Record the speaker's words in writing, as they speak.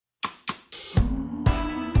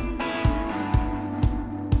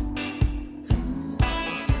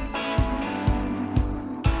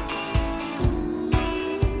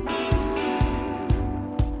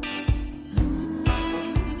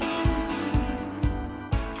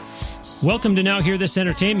Welcome to Now Hear This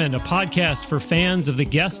Entertainment, a podcast for fans of the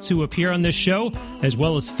guests who appear on this show, as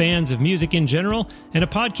well as fans of music in general, and a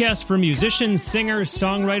podcast for musicians, singers,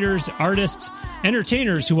 songwriters, artists,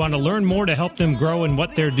 entertainers who want to learn more to help them grow in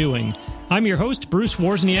what they're doing. I'm your host, Bruce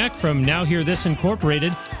Wozniak from Now Hear This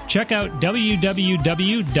Incorporated. Check out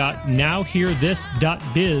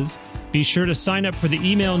www.nowhearthis.biz. Be sure to sign up for the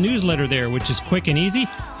email newsletter there, which is quick and easy.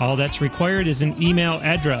 All that's required is an email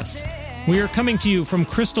address. We are coming to you from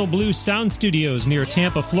Crystal Blue Sound Studios near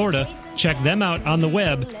Tampa, Florida. Check them out on the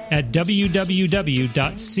web at www.cbpro,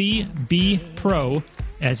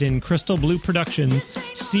 as in Crystal Blue Productions,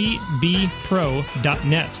 cbpro.net.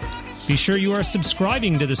 Be sure you are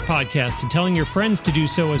subscribing to this podcast and telling your friends to do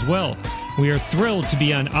so as well. We are thrilled to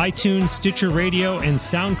be on iTunes, Stitcher Radio, and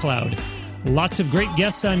SoundCloud. Lots of great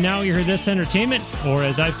guests on Now You Hear This Entertainment, or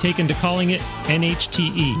as I've taken to calling it,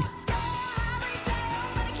 NHTE.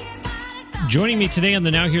 Joining me today on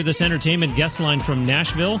the Now Hear This Entertainment guest line from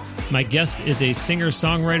Nashville, my guest is a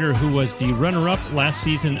singer-songwriter who was the runner-up last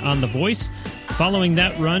season on The Voice. Following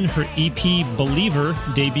that run, her EP, Believer,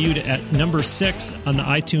 debuted at number 6 on the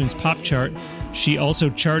iTunes Pop Chart. She also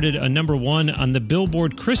charted a number 1 on the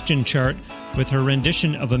Billboard Christian chart with her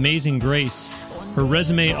rendition of Amazing Grace. Her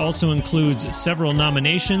resume also includes several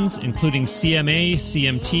nominations, including CMA,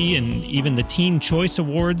 CMT, and even the Teen Choice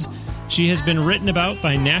Awards. She has been written about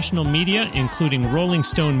by national media, including Rolling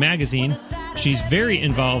Stone magazine. She's very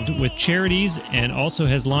involved with charities and also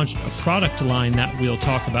has launched a product line that we'll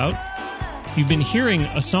talk about. You've been hearing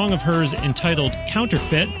a song of hers entitled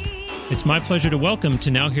Counterfeit. It's my pleasure to welcome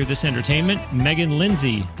to Now Hear This Entertainment, Meghan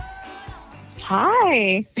Linsey.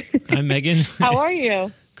 Hi. Hi, Meghan. How are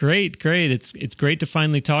you? Great. It's great to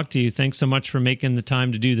finally talk to you. Thanks so much for making the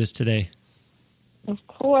time to do this today. Of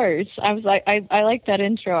course. I was like, I like that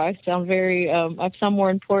intro. I sound I sound more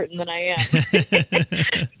important than I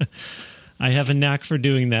am. I have a knack for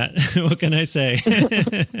doing that. What can I say?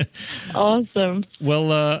 Awesome.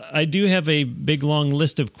 Well, I do have a big, long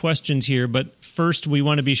list of questions here, but first we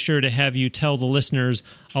want to be sure to have you tell the listeners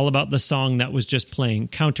all about the song that was just playing,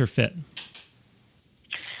 Counterfeit.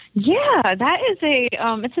 Yeah, that is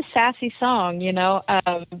it's a sassy song, you know.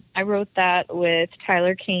 I wrote that with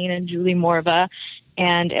Tyler Kane and Julie Morva,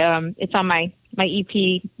 and it's on my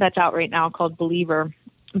EP that's out right now called Believer.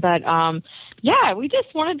 But yeah, we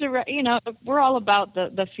just wanted to, we're all about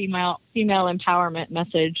the female empowerment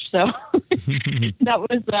message. So that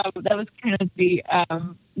was kind of the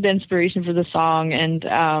inspiration for the song,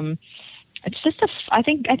 and it's just I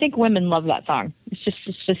think women love that song. It's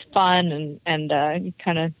just fun, and you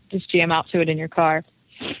kind of just jam out to it in your car.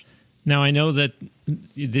 Now I know that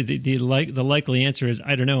the likely answer is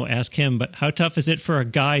I don't know. Ask him. But how tough is it for a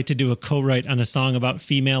guy to do a co-write on a song about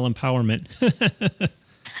female empowerment?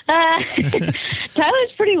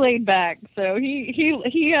 Tyler's pretty laid back, so he's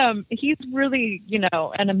really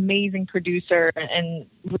an amazing producer and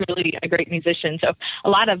really a great musician. So a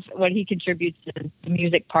lot of what he contributes is the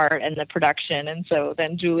music part and the production, and so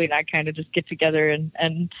then Julie and I kind of just get together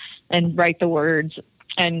and write the words,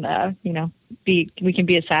 and we can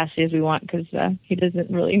be as sassy as we want because he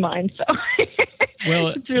doesn't really mind. So well,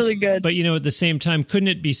 it's really good. But at the same time, couldn't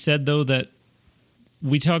it be said though that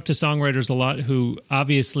we talk to songwriters a lot who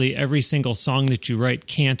obviously every single song that you write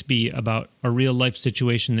can't be about a real life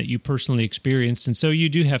situation that you personally experienced. And so you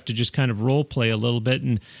do have to just kind of role play a little bit.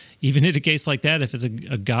 And even in a case like that, if it's a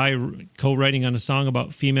guy co-writing on a song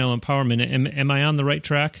about female empowerment, am I on the right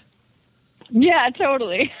track? Yeah,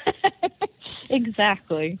 totally.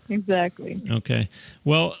 Exactly. Okay.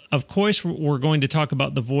 Well, of course, we're going to talk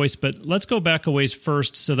about The Voice, but let's go back a ways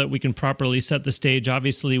first so that we can properly set the stage.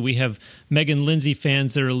 Obviously, we have Meghan Linsey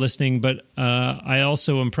fans that are listening, but I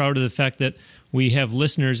also am proud of the fact that we have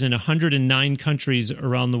listeners in 109 countries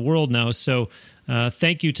around the world now. So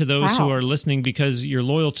thank you to those who are listening because you're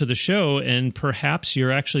loyal to the show, and perhaps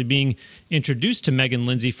you're actually being introduced to Meghan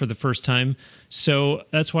Linsey for the first time. So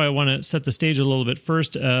that's why I want to set the stage a little bit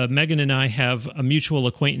first. Meghan and I have a mutual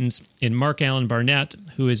acquaintance in Mark Allen Barnett,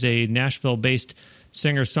 who is a Nashville-based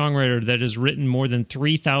singer-songwriter that has written more than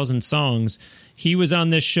 3,000 songs. He was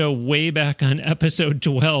on this show way back on episode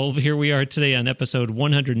 12. Here we are today on episode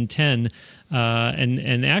 110.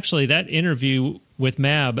 And actually that interview with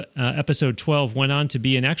Mab, episode 12, went on to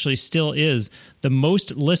be, and actually still is, the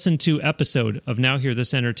most listened to episode of Now Hear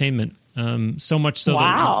This Entertainment. So much so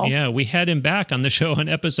that we had him back on the show on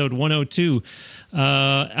episode 102.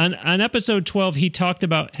 On episode 12, he talked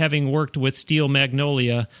about having worked with Steel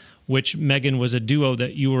Magnolia, which, Meghan, was a duo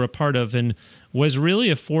that you were a part of and was really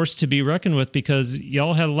a force to be reckoned with because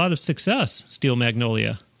y'all had a lot of success, Steel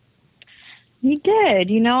Magnolia. We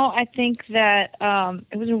did. I think that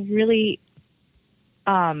it was a really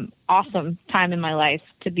awesome time in my life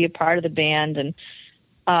to be a part of the band, and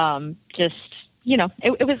just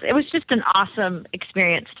it was just an awesome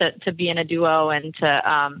experience to be in a duo and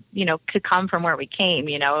to come from where we came.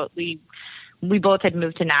 We both had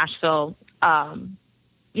moved to Nashville,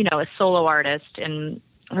 as solo artists, and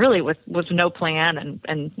really with no plan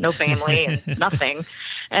and no family and nothing.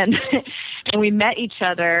 And we met each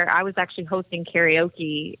other. I was actually hosting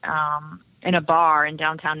karaoke in a bar in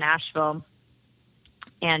downtown Nashville,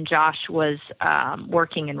 and Josh was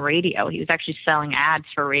working in radio. He was actually selling ads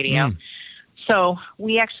for radio. So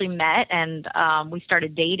we actually met, and we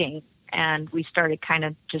started dating, and we started kind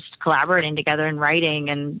of just collaborating together and writing,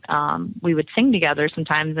 and we would sing together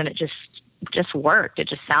sometimes, and it just worked. It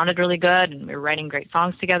just sounded really good, and we were writing great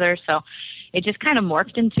songs together. So it just kind of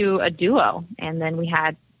morphed into a duo. And then we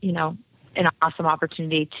had, an awesome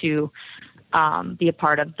opportunity to be a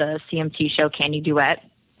part of the CMT show, Can You Duet?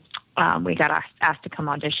 We got asked to come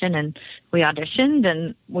audition, and we auditioned,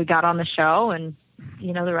 and we got on the show, and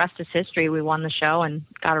the rest is history. We won the show and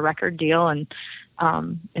got a record deal, and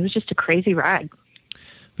it was just a crazy ride.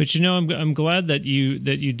 But I'm glad that you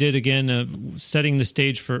did, again, setting the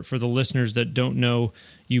stage for the listeners that don't know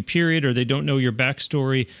you, period, or they don't know your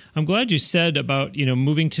backstory. I'm glad you said about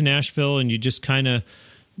moving to Nashville, and you just kind of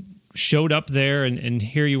showed up there, and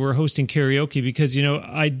here you were hosting karaoke, because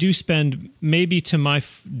I do spend, maybe to my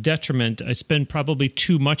detriment, I spend probably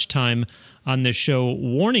too much time on this show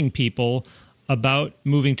warning people about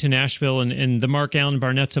moving to Nashville, and the Mark Allen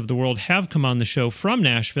Barnetts of the world have come on the show from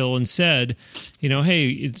Nashville and said, hey,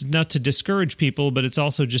 it's not to discourage people, but it's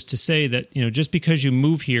also just to say that, just because you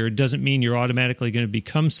move here doesn't mean you're automatically going to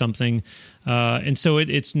become something. And so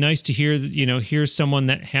it's nice to hear, here's someone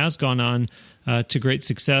that has gone on to great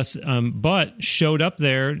success, but showed up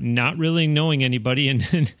there not really knowing anybody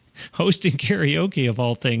and hosting karaoke of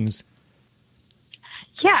all things.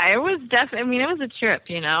 Yeah, it was definitely, it was a trip,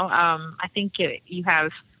 I think you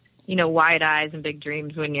have, wide eyes and big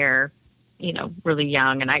dreams when you're, really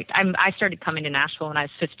young. And I started coming to Nashville when I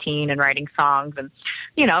was 15 and writing songs. And,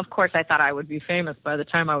 of course I thought I would be famous by the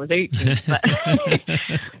time I was 18, but,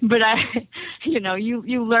 but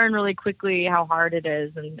you learn really quickly how hard it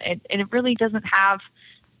is. And it really doesn't have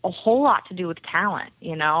a whole lot to do with talent,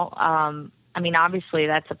 obviously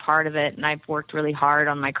that's a part of it, and I've worked really hard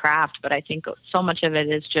on my craft, but I think so much of it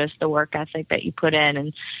is just the work ethic that you put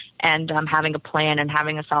in, and having a plan and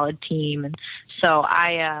having a solid team. And so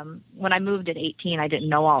when I moved at 18, I didn't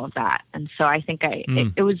know all of that. And so I think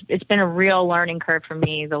it's been a real learning curve for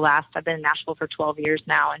me. I've been in Nashville for 12 years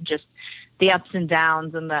now, and just the ups and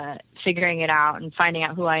downs and the figuring it out and finding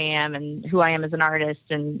out who I am and who I am as an artist,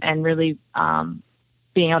 and really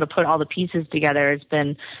being able to put all the pieces together has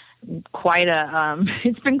been quite a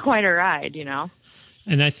ride,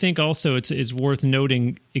 And I think also it's worth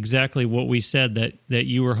noting exactly what we said, that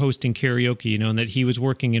you were hosting karaoke, and that he was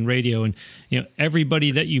working in radio, and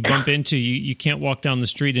everybody that you bump into, you can't walk down the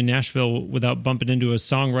street in Nashville without bumping into a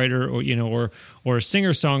songwriter or a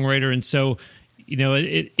singer-songwriter. And so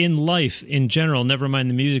in life in general, never mind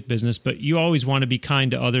the music business, but you always want to be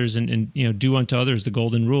kind to others and do unto others the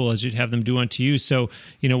golden rule, as you'd have them do unto you. So,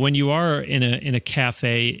 when you are in a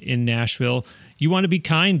cafe in Nashville, you want to be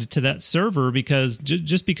kind to that server, because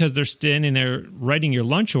just because they're standing there writing your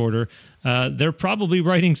lunch order, they're probably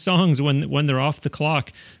writing songs when they're off the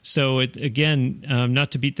clock. So again,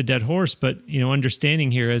 not to beat the dead horse, but,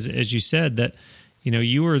 understanding here, as you said, that,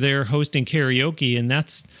 you were there hosting karaoke, and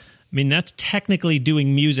that's technically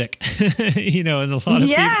doing music, and a lot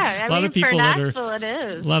of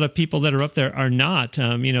people that are up there are not.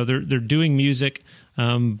 They're doing music,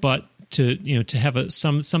 but to have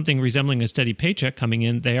something resembling a steady paycheck coming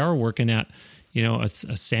in, they are working at a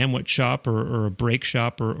sandwich shop or a break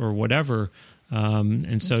shop or whatever.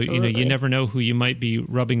 And so Absolutely. You never know who you might be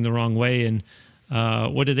rubbing the wrong way. And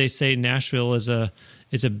what do they say? Nashville is a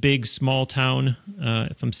big, small town,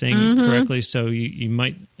 if I'm saying it correctly. So you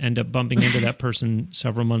might end up bumping into that person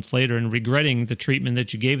several months later and regretting the treatment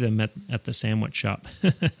that you gave them at the sandwich shop.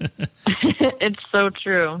 It's so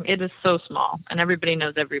true. It is so small, and everybody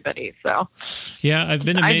knows everybody. So yeah, I've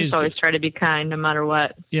been amazed. I just always try to be kind no matter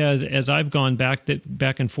what. Yeah, as I've gone back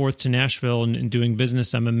and forth to Nashville and doing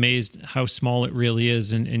business, I'm amazed how small it really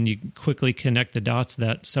is. And you quickly connect the dots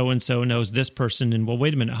that so-and-so knows this person. And, well,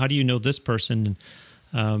 wait a minute, how do you know this person?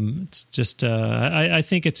 And it's just, I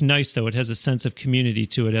think it's nice, though. It has a sense of community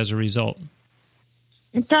to it as a result.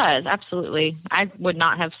 It does, absolutely. I would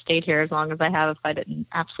not have stayed here as long as I have if I didn't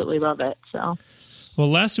absolutely love it. So, Well,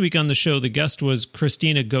 last week on the show, the guest was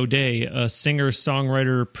Christina Godet, a singer,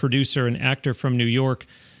 songwriter, producer, and actor from New York.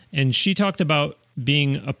 And she talked about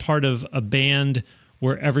being a part of a band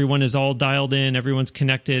where everyone is all dialed in, everyone's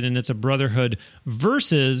connected, and it's a brotherhood,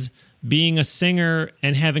 versus being a singer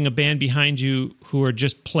and having a band behind you who are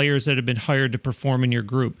just players that have been hired to perform in your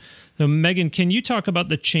group. So, Meghan, can you talk about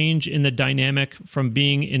the change in the dynamic from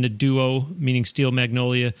being in a duo, meaning Steel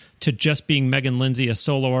Magnolia, to just being Meghan Linsey, a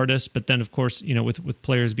solo artist, but then, of course, with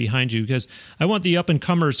players behind you? Because I want the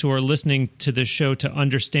up-and-comers who are listening to this show to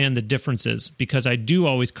understand the differences, because I do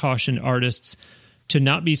always caution artists to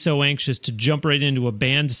not be so anxious to jump right into a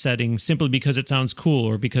band setting simply because it sounds cool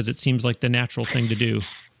or because it seems like the natural thing to do.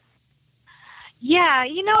 Yeah,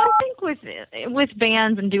 I think with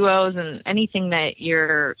bands and duos and anything that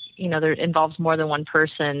there involves more than one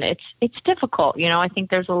person, it's difficult. I think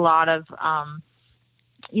there's a lot of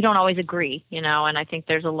you don't always agree, and I think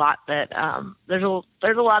there's a lot that there's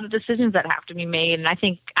a lot of decisions that have to be made, and I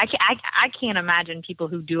think I can't imagine people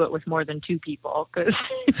who do it with more than two people, because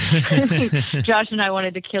Josh and I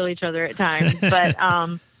wanted to kill each other at times, but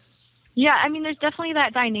yeah, I mean, there's definitely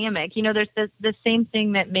that dynamic. There's the same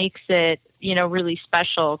thing that makes it, really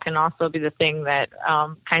special can also be the thing that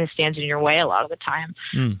kind of stands in your way a lot of the time.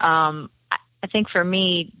 I think for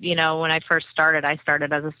me, when I first started, I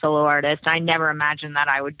started as a solo artist. I never imagined that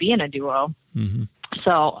I would be in a duo. Mm-hmm.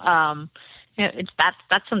 So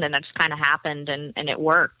that's something that just kind of happened and it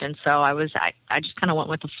worked. And so I just kind of went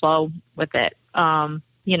with the flow with it.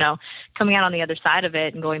 Coming out on the other side of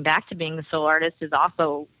it and going back to being the solo artist is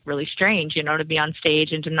also really strange, to be on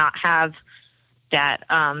stage and to not have that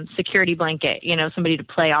security blanket, somebody to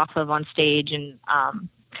play off of on stage, and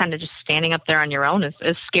kind of just standing up there on your own is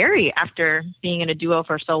scary after being in a duo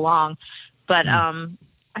for so long. But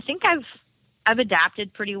I think I've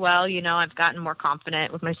adapted pretty well. I've gotten more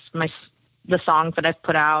confident with the songs that I've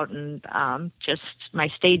put out, and just my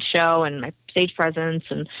stage show and my stage presence.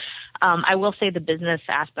 And I will say the business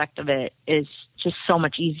aspect of it is just so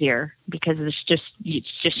much easier because it's just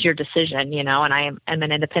your decision, and I'm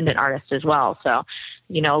an independent artist as well. So,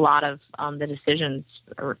 a lot of the decisions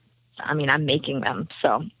I'm making them.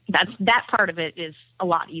 So that part of it is a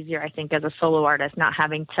lot easier, I think, as a solo artist, not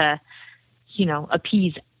having to,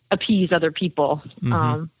 appease other people.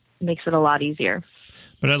 Makes it a lot easier.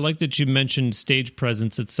 But I like that you mentioned stage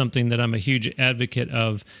presence. It's something that I'm a huge advocate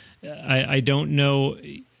of. I don't know,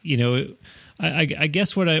 I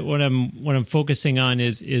guess what I'm focusing on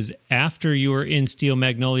is after you were in Steel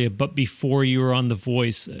Magnolia, but before you were on The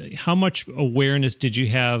Voice, how much awareness did you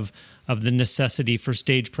have of the necessity for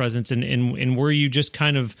stage presence, and were you just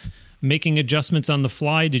kind of making adjustments on the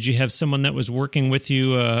fly? Did you have someone that was working with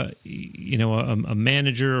you, a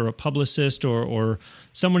manager or a publicist or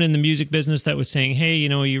someone in the music business that was saying, hey,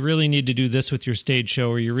 you really need to do this with your stage show,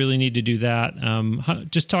 or you really need to do that?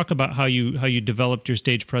 Just talk about how you developed your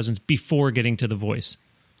stage presence before getting to The Voice.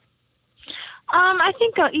 I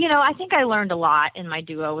think I learned a lot in my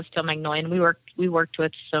duo with Steel Magnolia, and we worked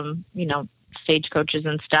with some, stage coaches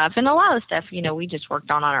and stuff, and a lot of stuff, we just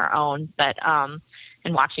worked on our own, but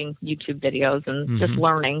and watching YouTube videos and just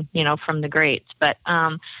learning, from the greats. But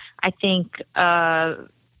I think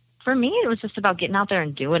for me, it was just about getting out there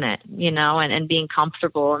and doing it, and being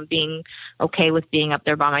comfortable and being okay with being up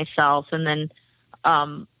there by myself. And then,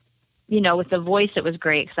 with The Voice, it was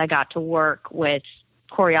great because I got to work with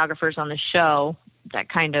choreographers on the show that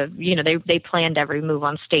kind of, they planned every move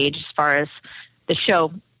on stage as far as the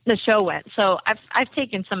show went. So I've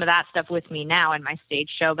taken some of that stuff with me now in my stage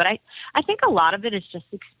show, but I think a lot of it is just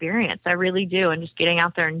experience. I really do. And just getting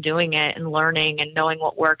out there and doing it and learning and knowing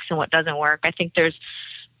what works and what doesn't work. I think there's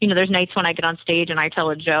nights when I get on stage and I tell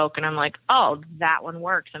a joke and I'm like, oh, that one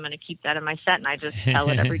works. I'm going to keep that in my set. And I just tell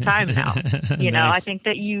it every time now. Nice. I think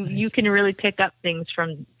that you can really pick up things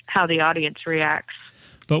from how the audience reacts.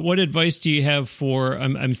 But what advice do you have for,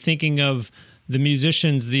 I'm thinking of the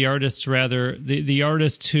musicians, the artists rather, the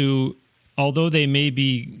artists who, although they may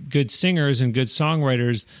be good singers and good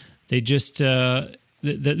songwriters, they just, I'll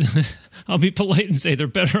be polite and say they're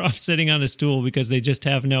better off sitting on a stool because they just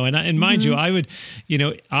have no, and mind you, I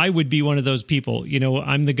would be one of those people.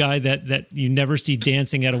 I'm the guy that you never see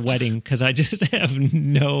dancing at a wedding because I just have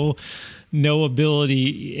no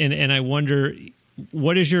ability, and I wonder,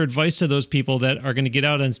 what is your advice to those people that are going to get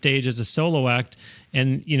out on stage as a solo act,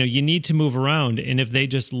 and you need to move around, and if they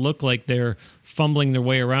just look like they're fumbling their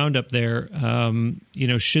way around up there,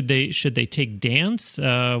 should they take dance?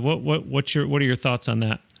 What are your thoughts on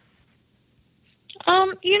that?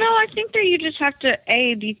 I think that you just have to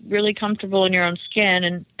be really comfortable in your own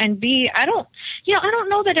skin, and B, I don't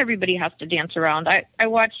know that everybody has to dance around. I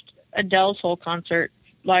watched Adele's whole concert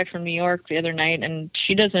live from New York the other night, and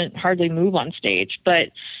she doesn't hardly move on stage, but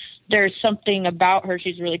there's something about her.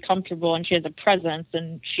 She's really comfortable and she has a presence,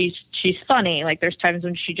 and she's funny. Like, there's times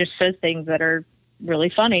when she just says things that are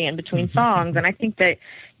really funny in between songs. And I think that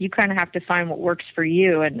you kind of have to find what works for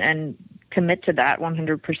you and commit to that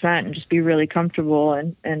 100% and just be really comfortable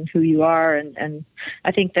and who you are. And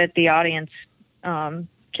I think that the audience can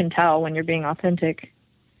tell when you're being authentic.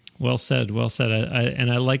 Well said. Well said.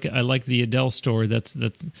 I like the Adele story. That's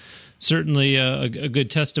certainly a good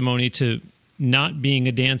testimony to not being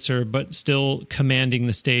a dancer, but still commanding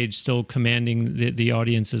the stage, still commanding the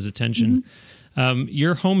audience's attention.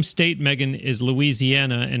 Your home state, Meghan, is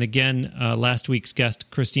Louisiana. And again, last week's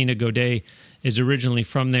guest, Christina Gaudet, is originally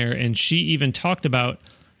from there. And she even talked about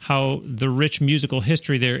how the rich musical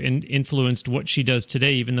history there influenced what she does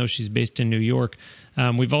today, even though she's based in New York.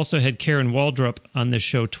 We've also had Karen Waldrop on this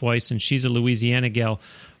show twice, and she's a Louisiana gal.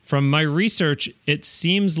 From my research, it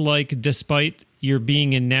seems like despite your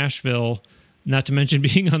being in Nashville, not to mention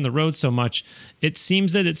being on the road so much, it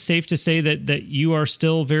seems that it's safe to say that you are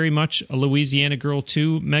still very much a Louisiana girl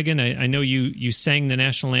too, Meghan. I know you sang the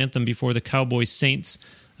national anthem before the Cowboys-Saints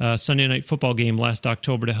Sunday night football game last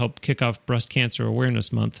October to help kick off Breast Cancer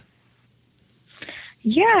Awareness Month.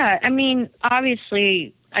 Yeah, I mean,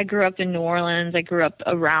 obviously, I grew up in New Orleans. I grew up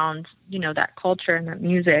around, that culture and that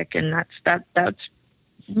music, and that's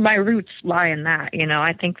my roots lie in that.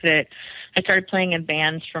 I think that I started playing in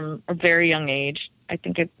bands from a very young age. I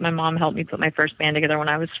think my mom helped me put my first band together when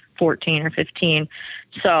I was 14 or 15.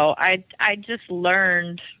 So I just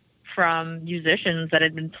learned from musicians that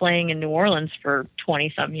had been playing in New Orleans for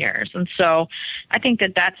 20-some years. And so I think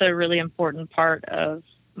that that's a really important part of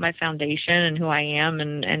my foundation and who I am,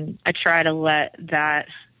 and I try to let that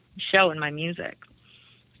show in my music.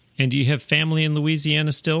 And do you have family in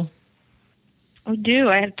Louisiana still? I do.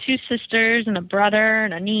 I have 2 sisters and a brother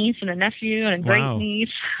and a niece and a nephew and a great niece.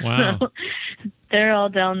 Wow. So they're all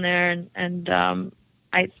down there, and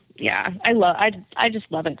I just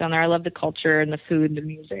love it down there. I love the culture and the food and the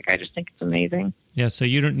music. I just think it's amazing. Yeah, so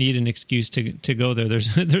you don't need an excuse to go there.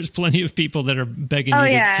 There's plenty of people that are begging you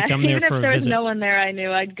to come there for a visit. Even if there was no one there, I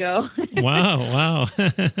knew I'd go. Wow.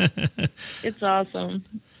 It's awesome.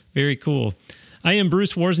 Very cool. I am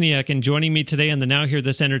Bruce Wozniak, and joining me today on the Now Hear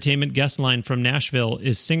This Entertainment guest line from Nashville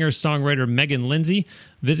is singer-songwriter Meghan Linsey.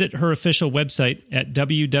 Visit her official website at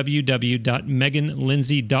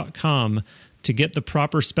www.meghanlinsey.com to get the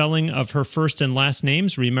proper spelling of her first and last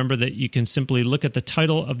names. Remember that you can simply look at the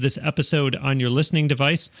title of this episode on your listening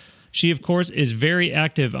device. She, of course, is very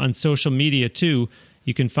active on social media, too.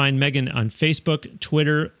 You can find Meghan on Facebook,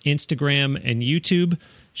 Twitter, Instagram, and YouTube.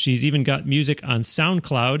 She's even got music on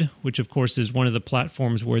SoundCloud, which, of course, is one of the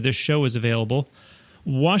platforms where this show is available.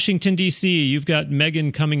 Washington, D.C., you've got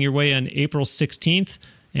Meghan coming your way on April 16th,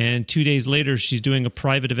 and 2 days later, she's doing a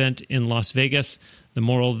private event in Las Vegas. The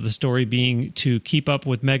moral of the story being to keep up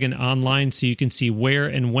with Meghan online so you can see where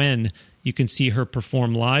and when you can see her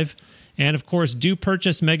perform live. And, of course, do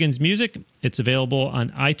purchase Meghan's music. It's available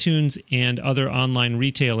on iTunes and other online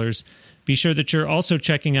retailers. Be sure that you're also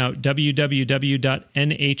checking out www.nhte.net,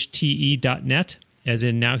 as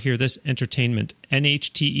in Now Hear This Entertainment,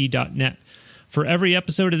 nhte.net. For every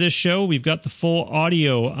episode of this show, we've got the full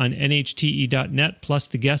audio on nhte.net, plus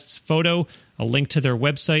the guest's photo, a link to their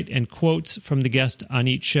website, and quotes from the guest on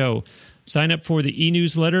each show. Sign up for the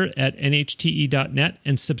e-newsletter at nhte.net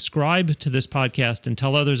and subscribe to this podcast and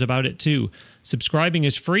tell others about it too. Subscribing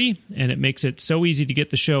is free, and it makes it so easy to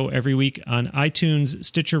get the show every week on iTunes,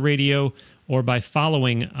 Stitcher Radio, or by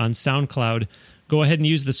following on SoundCloud. Go ahead and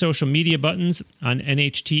use the social media buttons on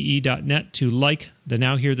nhte.net to like the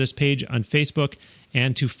Now Hear This page on Facebook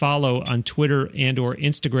and to follow on Twitter and or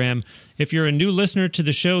Instagram. If you're a new listener to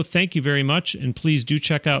the show, thank you very much, and please do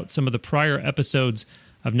check out some of the prior episodes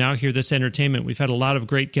of Now Hear This Entertainment. We've had a lot of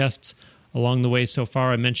great guests along the way so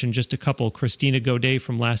far. I mentioned just a couple, Christina Gaudet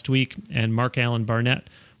from last week and Mark Allen Barnett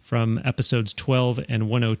from episodes 12 and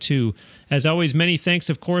 102. As always, many thanks,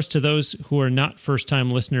 of course, to those who are not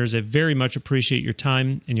first-time listeners. I very much appreciate your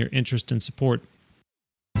time and your interest and support.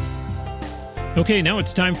 Okay, now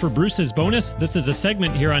it's time for Bruce's Bonus. This is a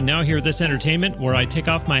segment here on Now Hear This Entertainment where I take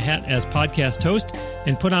off my hat as podcast host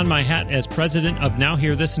and put on my hat as president of Now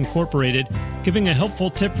Hear This Incorporated, giving a helpful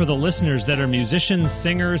tip for the listeners that are musicians,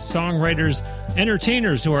 singers, songwriters,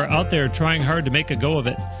 entertainers who are out there trying hard to make a go of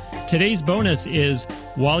it. Today's bonus is,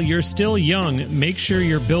 while you're still young, make sure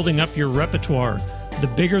you're building up your repertoire. The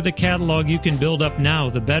bigger the catalog you can build up now,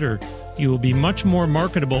 the better. You will be much more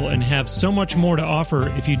marketable and have so much more to offer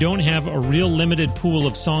if you don't have a real limited pool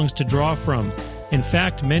of songs to draw from. In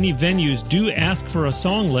fact, many venues do ask for a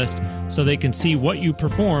song list so they can see what you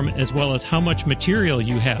perform as well as how much material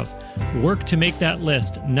you have. Work to make that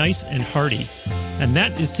list nice and hearty. And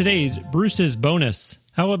that is today's Bruce's Bonus.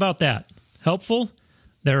 How about that? Helpful?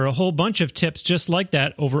 There are a whole bunch of tips just like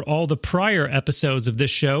that over all the prior episodes of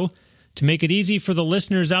this show. To make it easy for the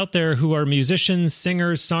listeners out there who are musicians,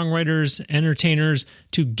 singers, songwriters, entertainers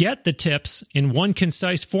to get the tips in one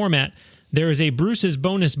concise format, there is a Bruce's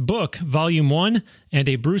Bonus Book, Volume 1, and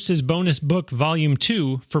a Bruce's Bonus Book, Volume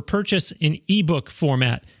 2, for purchase in ebook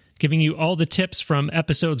format, giving you all the tips from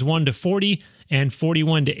episodes 1 to 40 and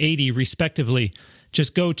 41 to 80, respectively.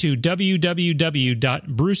 Just go to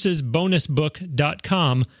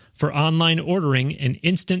www.brucesbonusbook.com for online ordering and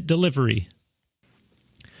instant delivery.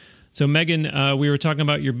 So, Meghan, we were talking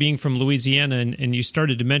about your being from Louisiana, and you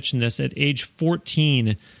started to mention this. At age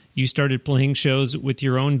 14, you started playing shows with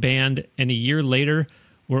your own band, and a year later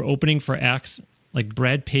were opening for acts like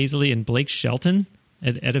Brad Paisley and Blake Shelton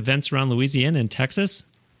at events around Louisiana and Texas?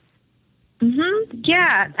 Mm-hmm.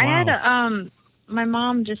 Yeah. Wow. I had my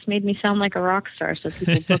mom just made me sound like a rock star, so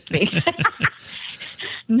people booked me.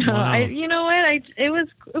 No, wow. you know what? It was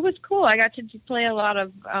cool. I got to play a lot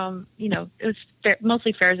of, it was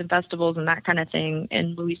mostly fairs and festivals and that kind of thing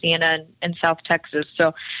in Louisiana and South Texas.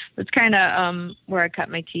 So it's kind of where I cut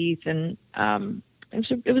my teeth, and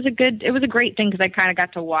it was a great thing because I kind of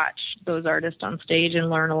got to watch those artists on stage and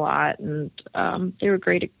learn a lot, and they were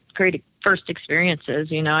great first experiences.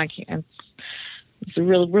 It's a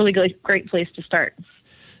really great place to start.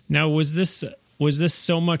 Now, was this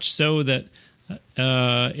so much so that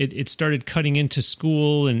it started cutting into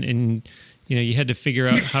school and you had to figure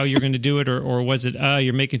out how you're going to do it, or was it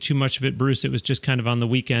you're making too much of it, Bruce? It was just kind of on the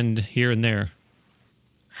weekend here and there.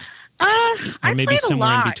 I maybe played somewhere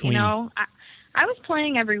a lot, in between. I was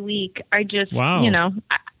playing every week. I just wow.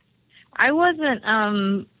 I wasn't.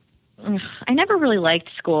 I never really liked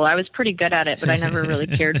school. I was pretty good at it, but I never really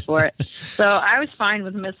cared for it. So I was fine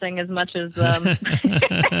with missing as much as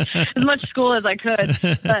as much school as I could.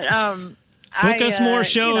 But book us more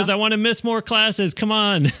shows. I want to miss more classes. Come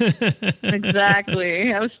on.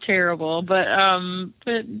 Exactly. I was terrible, but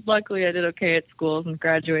luckily I did okay at schools and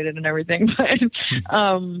graduated and everything. But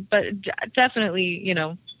definitely,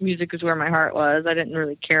 music is where my heart was. I didn't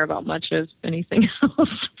really care about much of anything else.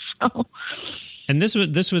 So. And this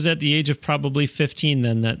was at the age of probably 15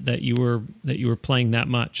 then that you were playing that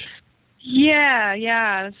much. Yeah,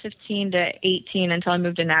 I was 15 to 18 until I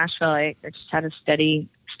moved to Nashville. I just had a steady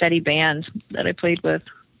band that I played with.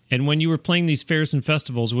 And when you were playing these fairs and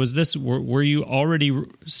festivals, were you already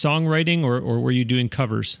songwriting or were you doing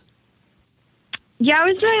covers? Yeah, I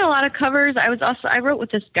was doing a lot of covers. I wrote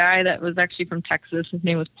with this guy that was actually from Texas. His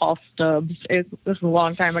name was Paul Stubbs. This was a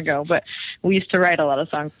long time ago, but we used to write a lot of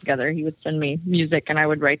songs together. He would send me music and I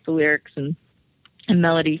would write the lyrics and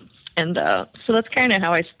melody. And so that's kind of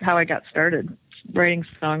how I got started writing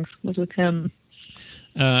songs, was with him.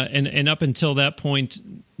 And up until that point,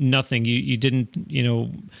 nothing. You didn't,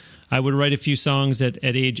 I would write a few songs at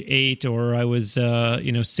age 8, or I was,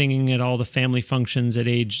 singing at all the family functions at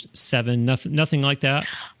age 7. Nothing like that.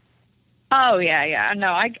 Oh yeah.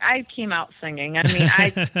 No, I came out singing. I mean,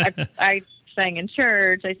 I sang in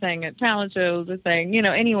church. I sang at talent shows. I sang,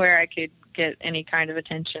 anywhere I could get any kind of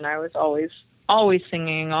attention. I was always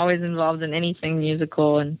singing, always involved in anything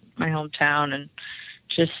musical in my hometown, and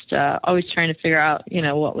just always trying to figure out,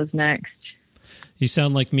 what was next. You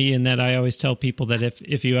sound like me in that I always tell people that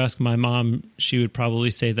if you ask my mom, she would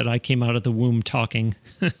probably say that I came out of the womb talking.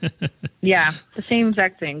 Yeah, the same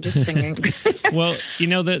exact thing, just singing. Well,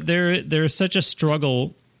 there's such a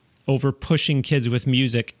struggle over pushing kids with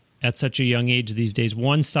music at such a young age these days.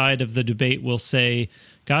 One side of the debate will say,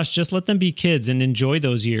 gosh, just let them be kids and enjoy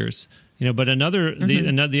those years. But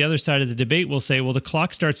the other side of the debate will say, well, the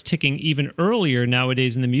clock starts ticking even earlier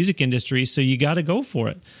nowadays in the music industry, so you got to go for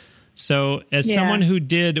it. So as someone who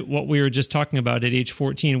did what we were just talking about at age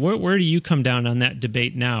 14, where do you come down on that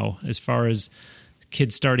debate now as far as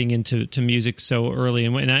kids starting into music so early?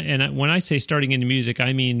 And when I say starting into music,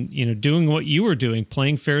 I mean, doing what you were doing,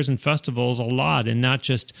 playing fairs and festivals a lot, and not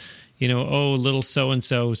just, little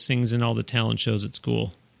so-and-so sings in all the talent shows at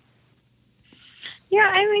school. Yeah,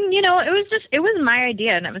 I mean, it was my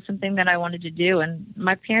idea, and it was something that I wanted to do. And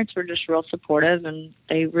my parents were just real supportive, and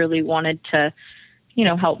they really wanted to,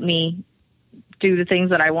 help me do the things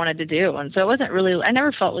that I wanted to do. And so it wasn't really, I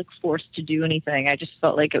never felt like forced to do anything. I just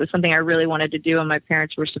felt like it was something I really wanted to do, and my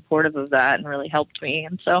parents were supportive of that and really helped me.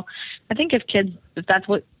 And so I think if that's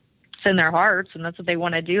what in their hearts and that's what they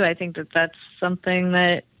want to do, I think that that's something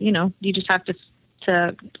that, you know, you just have to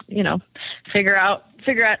you know, figure out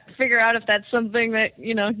if that's something that,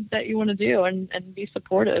 you know, that you want to do and be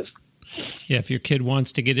supportive. Yeah, if your kid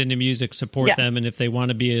wants to get into music, support them, and if they want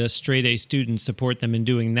to be a straight A student, support them in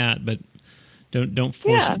doing that, but don't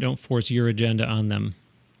force your agenda on them.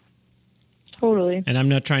 Totally. And I'm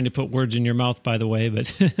not trying to put words in your mouth, by the way,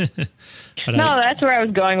 but that's where I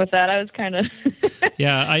was going with that. I was kind of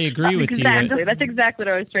yeah, I agree with you. That's exactly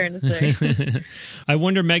what I was trying to say. I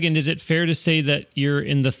wonder, Meghan, is it fair to say that you're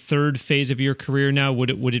in the third phase of your career now?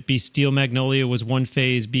 Would it be Steel Magnolia was one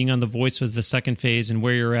phase, being on The Voice was the second phase, and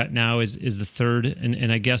where you're at now is the third?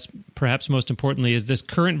 And I guess perhaps most importantly, is this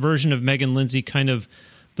current version of Meghan Linsey kind of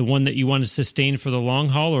the one that you want to sustain for the long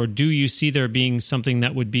haul, or do you see there being something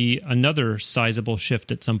that would be another sizable shift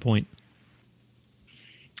at some point?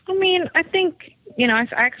 I mean, I think, you know, I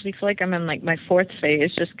actually feel like I'm in like my fourth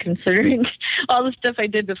phase, just considering all the stuff I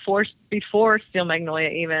did before Steel Magnolia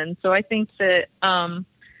even. So I think that, I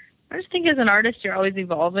just think as an artist, you're always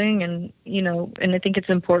evolving and, you know, and I think it's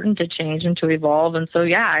important to change and to evolve. And so,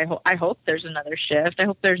 yeah, I hope there's another shift. I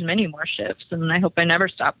hope there's many more shifts, and I hope I never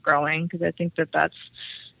stop growing, because I think that that's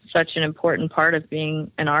such an important part of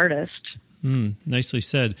being an artist. Nicely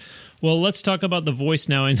said. Well, let's talk about The Voice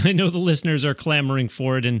now. And I know the listeners are clamoring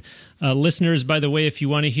for it. And listeners, by the way, if you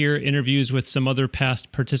want to hear interviews with some other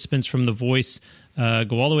past participants from The Voice,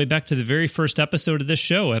 go all the way back to the very first episode of this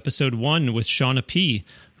show, episode 1 with Shauna P.,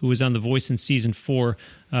 who was on The Voice in season 4.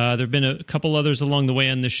 There have been a couple others along the way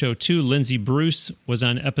on this show, too. Lindsey Bruce was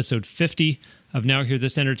on episode 50 of Now Hear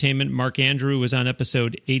This Entertainment. Mark Andrew was on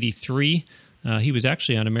episode 83. He was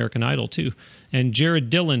actually on American Idol, too. And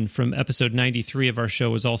Jared Dillon from episode 93 of our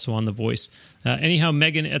show was also on The Voice. Anyhow,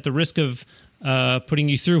 Meghan, at the risk of putting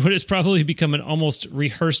you through what has probably become an almost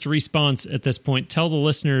rehearsed response at this point, tell the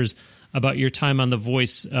listeners about your time on The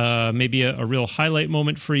Voice, maybe a real highlight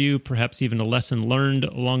moment for you, perhaps even a lesson learned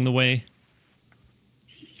along the way.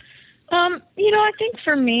 You know, I think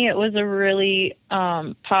for me it was a really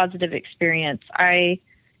positive experience. I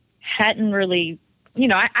hadn't really... You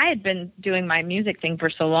know, I had been doing my music thing for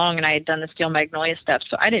so long, and I had done the Steel Magnolia stuff,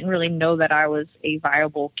 so I didn't really know that I was a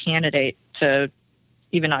viable candidate to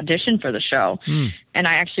even audition for the show. And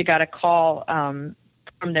I actually got a call from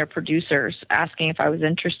their producers asking if I was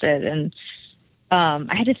interested, and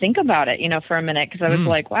I had to think about it, you know, for a minute, because I was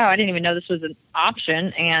like, wow, I didn't even know this was an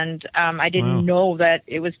option, and I didn't know that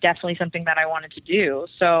it was definitely something that I wanted to do.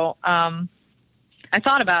 So I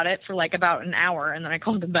thought about it for like about an hour, and then I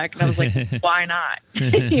called them back and I was like, why not?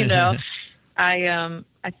 You know, I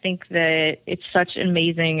think that it's such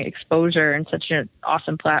amazing exposure and such an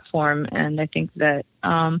awesome platform. And I think that,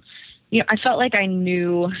 you know, I felt like I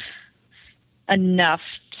knew enough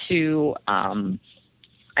to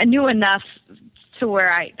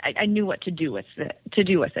where I knew what to do with the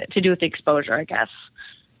exposure, I guess,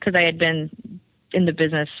 because I had been in the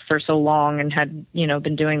business for so long and had, you know,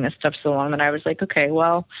 been doing this stuff so long that I was like, okay,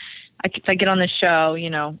 well, if I get on the show, you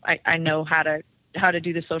know, I know how to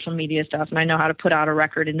do the social media stuff, and I know how to put out a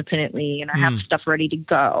record independently, and I have stuff ready to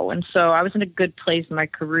go. And so I was in a good place in my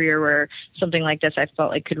career where something like this I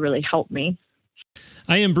felt like could really help me.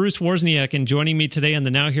 I am Bruce Wozniak, and joining me today on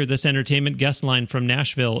the Now Hear This Entertainment guest line from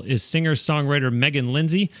Nashville is singer-songwriter Meghan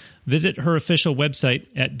Linsey. Visit her official website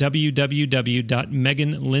at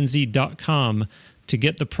www.meghanlinsey.com to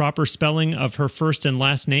get the proper spelling of her first and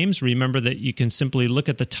last names. Remember that you can simply look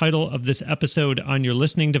at the title of this episode on your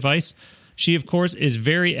listening device. She, of course, is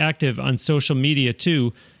very active on social media,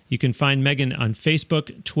 too. You can find Meghan on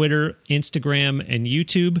Facebook, Twitter, Instagram, and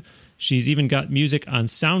YouTube. She's even got music on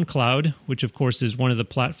SoundCloud, which, of course, is one of the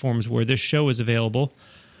platforms where this show is available.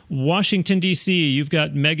 Washington, D.C., you've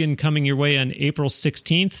got Meghan coming your way on April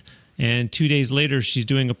 16th, and 2 days later, she's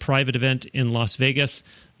doing a private event in Las Vegas.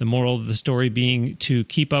 The moral of the story being to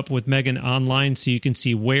keep up with Meghan online so you can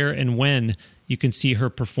see where and when you can see her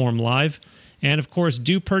perform live. And, of course,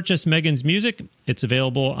 do purchase Meghan's music. It's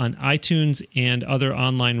available on iTunes and other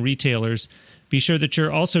online retailers. Be sure that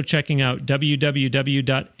you're also checking out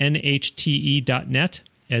www.nhte.net,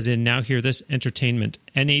 as in Now Hear This Entertainment,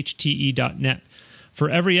 nhte.net. For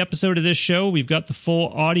every episode of this show, we've got the full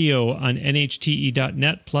audio on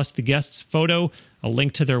nhte.net, plus the guest's photo, a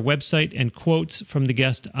link to their website, and quotes from the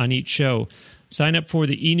guest on each show. Sign up for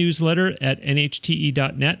the e-newsletter at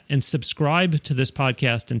nhte.net and subscribe to this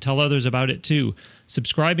podcast and tell others about it too.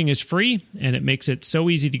 Subscribing is free, and it makes it so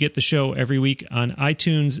easy to get the show every week on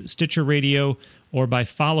iTunes, Stitcher Radio, or by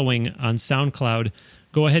following on SoundCloud.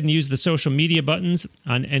 Go ahead and use the social media buttons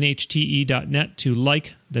on nhte.net to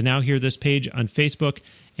like the Now Hear This page on Facebook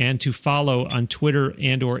and to follow on Twitter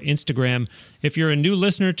and or Instagram. If you're a new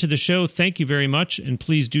listener to the show, thank you very much, and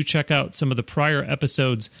please do check out some of the prior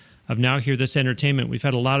episodes of Now Hear This Entertainment. We've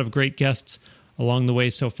had a lot of great guests along the way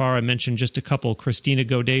so far. I mentioned just a couple, Christina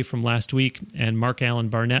Godet from last week and Mark Allen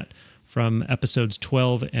Barnett from episodes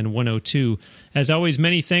 12 and 102. As always,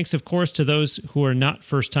 many thanks, of course, to those who are not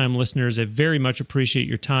first-time listeners. I very much appreciate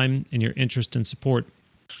your time and your interest and support.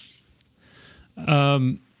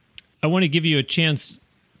 I want to give you a chance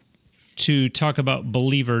to talk about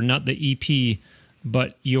Believer, not the EP,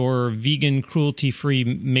 but your vegan, cruelty-free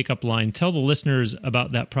makeup line. Tell the listeners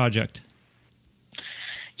about that project.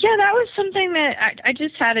 Yeah, that was something that I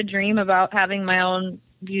just had a dream about, having my own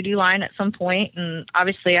beauty line at some point. And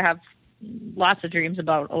obviously I have lots of dreams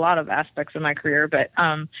about a lot of aspects of my career, but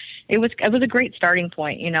it was a great starting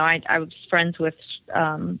point. You know, I was friends with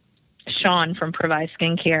Sean from Provide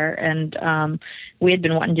Skincare, and we had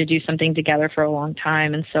been wanting to do something together for a long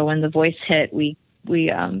time. And so when The Voice hit, we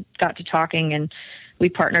got to talking, and we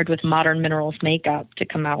partnered with Modern Minerals Makeup to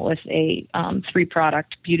come out with a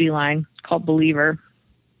 3-product beauty line called Believer.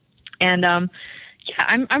 And yeah,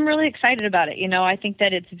 I'm really excited about it. You know, I think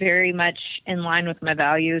that it's very much in line with my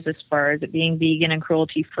values as far as it being vegan and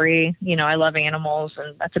cruelty free. You know, I love animals,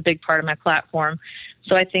 and that's a big part of my platform.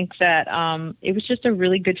 So I think that it was just a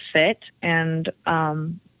really good fit. And,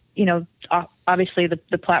 you know, obviously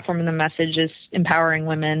the platform and the message is empowering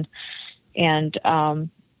women. And,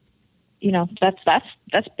 you know,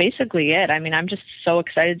 that's basically it. I mean, I'm just so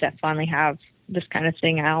excited to finally have this kind of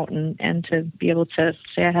thing out, and to be able to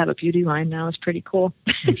say I have a beauty line now is pretty cool.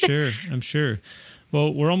 I'm sure.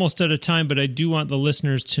 Well, we're almost out of time, but I do want the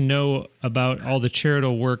listeners to know about all the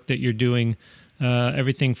charitable work that you're doing,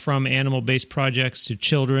 everything from animal-based projects to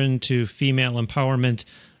children to female empowerment.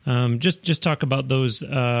 Just talk about those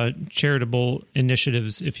charitable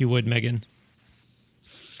initiatives, if you would, Meghan.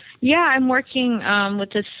 Yeah, I'm working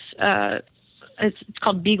with this, it's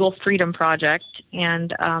called Beagle Freedom Project,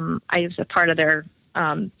 and I was a part of their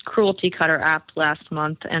Cruelty Cutter app last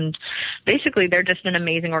month. And basically, they're just an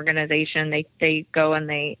amazing organization. They go and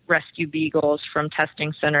they rescue beagles from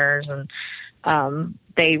testing centers, and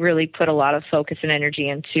they really put a lot of focus and energy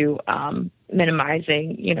into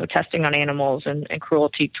minimizing, you know, testing on animals and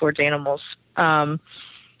cruelty towards animals.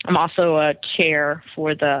 I'm also a chair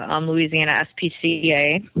for the Louisiana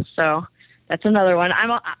SPCA, so that's another one.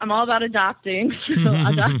 I'm all about adopting. So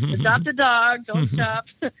adopt a dog, don't stop.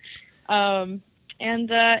 I've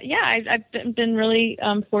been really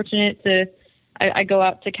fortunate to. I go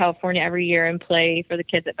out to California every year and play for the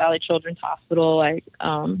kids at Valley Children's Hospital.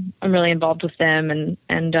 I'm really involved with them,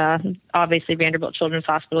 and obviously Vanderbilt Children's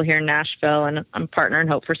Hospital here in Nashville, and I'm partner in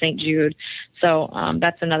Hope for St. Jude. So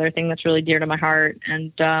that's another thing that's really dear to my heart.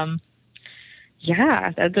 And those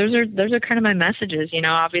are kind of my messages. You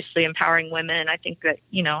know, obviously empowering women. I think that,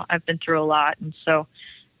 you know, I've been through a lot, and so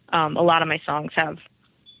a lot of my songs have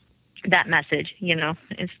that message, you know,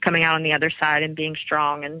 is coming out on the other side and being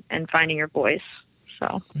strong and finding your voice.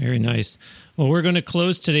 So very nice. Well, we're going to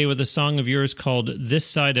close today with a song of yours called This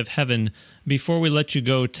Side of Heaven. Before we let you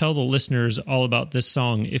go, tell the listeners all about this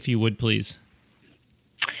song, if you would, please.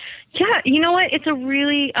 Yeah, you know what? It's a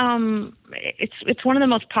really, it's one of the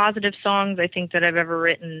most positive songs I think that I've ever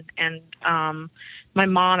written. And my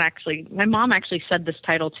mom actually said this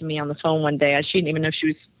title to me on the phone one day. She didn't even know she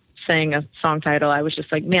was saying a song title. I was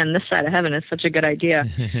just like, man, This Side of Heaven is such a good idea.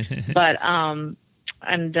 But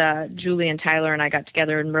Julie and Tyler and I got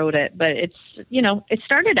together and wrote it. But it's, you know, it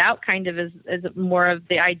started out kind of as more of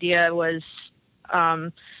the idea was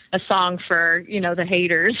a song for, you know, the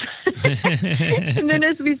haters. And then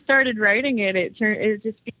as we started writing it, it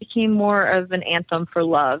just became more of an anthem for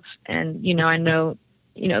love. And, you know, I know,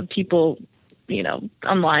 you know, people, you know,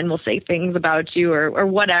 online will say things about you or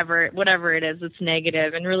whatever it is that's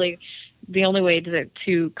negative. And really the only way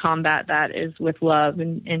to combat that is with love,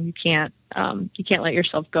 and you can't let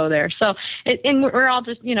yourself go there. So, and we're all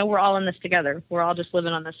just, you know, we're all in this together. We're all just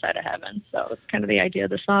living on this side of heaven. So it's kind of the idea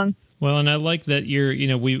of the song. Well, and I like that you're, you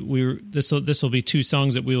know, this will be 2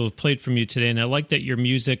 songs that we will have played from you today. And I like that your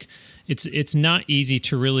music, it's not easy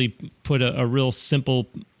to really put a real simple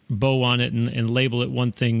bow on it and label it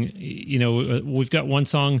one thing. You know, we've got one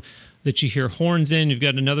song that you hear horns in. You've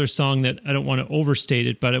got another song that I don't want to overstate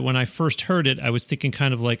it, but when I first heard it, I was thinking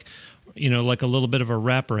kind of like, you know, like a little bit of a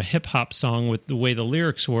rap or a hip hop song with the way the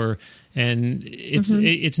lyrics were. And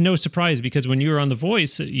it's no surprise, because when you were on The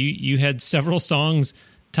Voice, you had several songs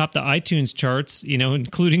top the iTunes charts, you know,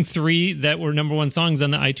 including 3 that were number 1 songs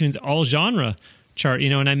on the iTunes all genre chart, you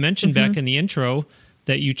know. And I mentioned back in the intro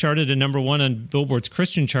that you charted a number 1 on Billboard's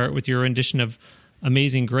Christian chart with your rendition of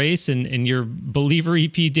Amazing Grace, and your Believer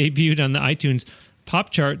EP debuted on the iTunes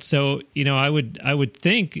pop chart. So, I would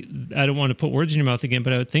think, I don't want to put words in your mouth again,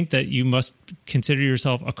 but I would think that you must consider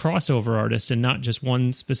yourself a crossover artist and not just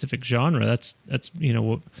one specific genre. That's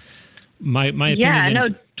my opinion. No,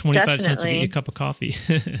 25 cents to get you a cup of coffee.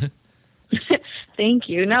 Thank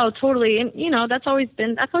you. No, totally. And, that's always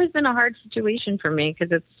been a hard situation for me,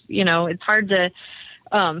 because it's hard to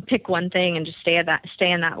pick one thing and just stay in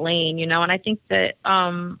that lane, and I think that,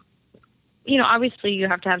 obviously you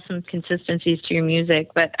have to have some consistencies to your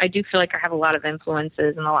music, but I do feel like I have a lot of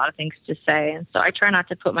influences and a lot of things to say. And so I try not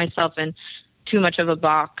to put myself in too much of a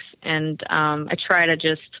box. And I try to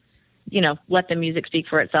just, let the music speak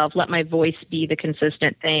for itself, let my voice be the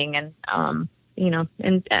consistent thing. And,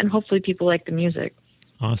 and hopefully people like the music.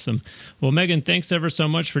 Awesome. Well, Meghan, thanks ever so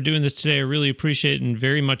much for doing this today. I really appreciate it and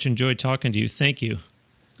very much enjoyed talking to you. Thank you.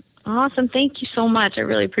 Awesome. Thank you so much. I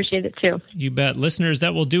really appreciate it too. You bet. Listeners,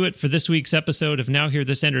 that will do it for this week's episode of Now Hear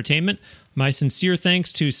This Entertainment. My sincere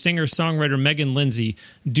thanks to singer-songwriter Meghan Linsey.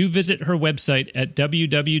 Do visit her website at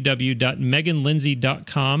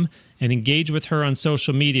www.meghanlinsey.com and engage with her on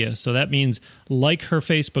social media. So that means like her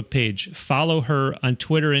Facebook page, follow her on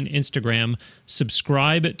Twitter and Instagram,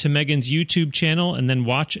 subscribe to Meghan's YouTube channel, and then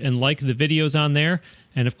watch and like the videos on there.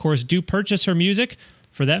 And of course, do purchase her music.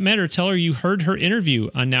 For that matter, tell her you heard her interview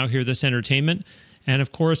on Now Hear This Entertainment. And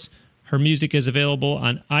of course, her music is available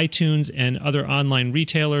on iTunes and other online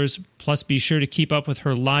retailers. Plus, be sure to keep up with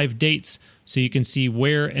her live dates so you can see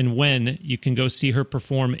where and when you can go see her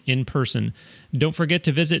perform in person. Don't forget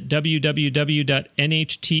to visit www.nhte.net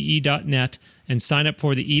and sign up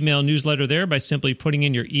for the email newsletter there by simply putting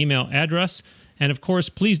in your email address. And of course,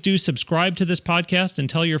 please do subscribe to this podcast and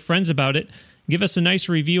tell your friends about it. Give us a nice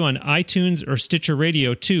review on iTunes or Stitcher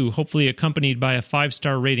Radio, too, hopefully accompanied by a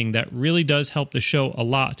 5-star rating. That really does help the show a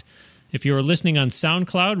lot. If you are listening on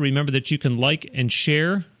SoundCloud, remember that you can like and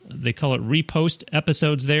share. They call it repost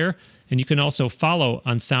episodes there. And you can also follow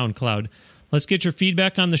on SoundCloud. Let's get your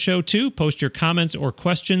feedback on the show, too. Post your comments or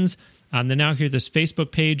questions on the Now Hear This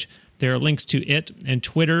Facebook page. There are links to it and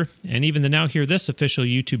Twitter and even the Now Hear This official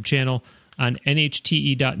YouTube channel on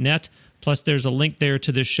nhte.net. Plus, there's a link there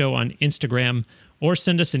to this show on Instagram, or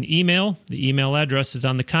send us an email. The email address is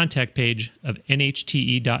on the contact page of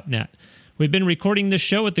nhte.net. We've been recording this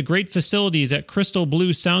show at the great facilities at Crystal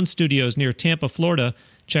Blue Sound Studios near Tampa, Florida.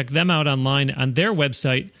 Check them out online on their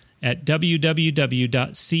website at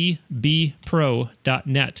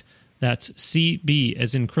www.cbpro.net. That's CB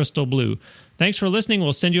as in Crystal Blue. Thanks for listening.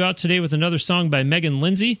 We'll send you out today with another song by Meghan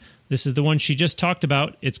Linsey. This is the one she just talked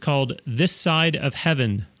about. It's called This Side of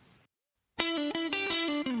Heaven.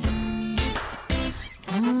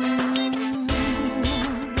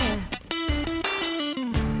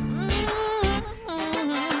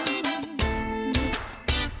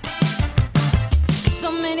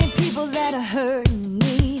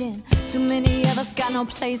 Got no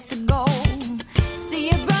place to go. See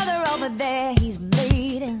your brother over there, he's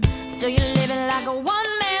bleeding. Still you're living like a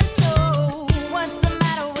one-man show. What's the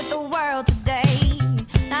matter with the world today?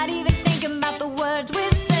 Not even thinking about the words we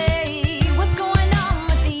say. What's going on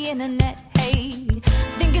with the internet? Hey, I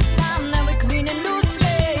think it's time that we clean a new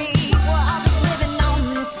slate. We're all just living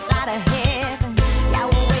on this side of heaven. Yeah,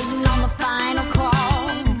 we're waiting on the final call.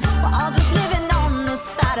 We're all just living on this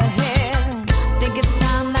side of heaven. I think it's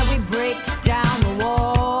time that we break down.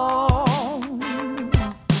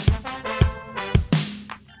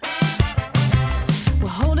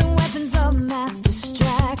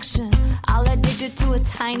 To a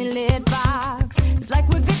tiny lit box. It's like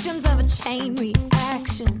we're victims of a chain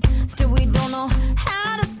reaction. Still we don't know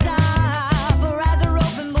how to stop. Our eyes are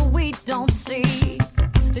open but we don't see.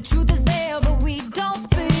 The truth is there but we don't